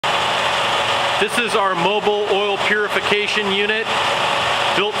This is our mobile oil purification unit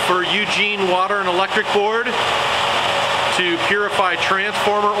built for Eugene Water and Electric Board to purify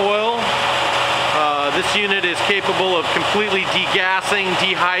transformer oil. This unit is capable of completely degassing,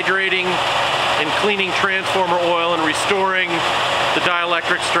 dehydrating, and cleaning transformer oil and restoring the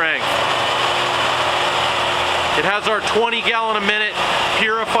dielectric strength. It has our 20 gallon a minute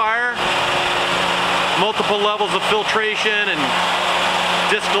purifier, multiple levels of filtration and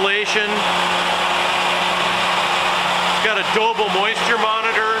distillation. It's got a Doble moisture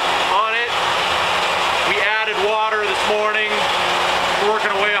monitor on it. We added water this morning. We're working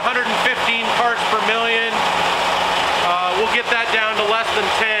away 115 parts per million. We'll get that down to less than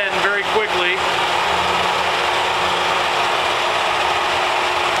 10 very quickly.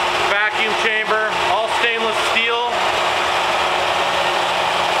 Vacuum chamber, all stainless steel.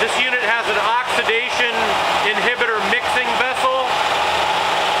 This unit has an oxidation inhibitor mixing vessel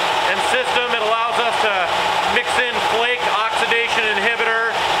and system. It allows us to mix in flake oxidation inhibitor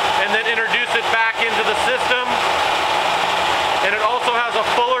and then introduce it back into the system. And it also has a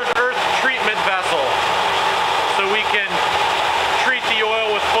Fuller's Earth treatment vessel, so we can treat the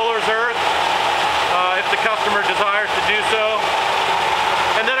oil with Fuller's Earth if the customer desires to do so.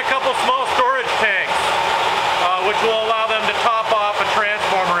 And then a couple small storage tanks, which will allow them to top off a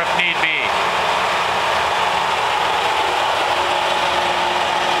transformer if need be.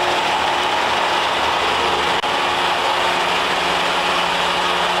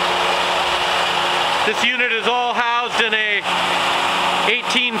 This unit is all housed in a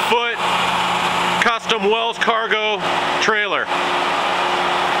 18-foot custom Wells cargo trailer.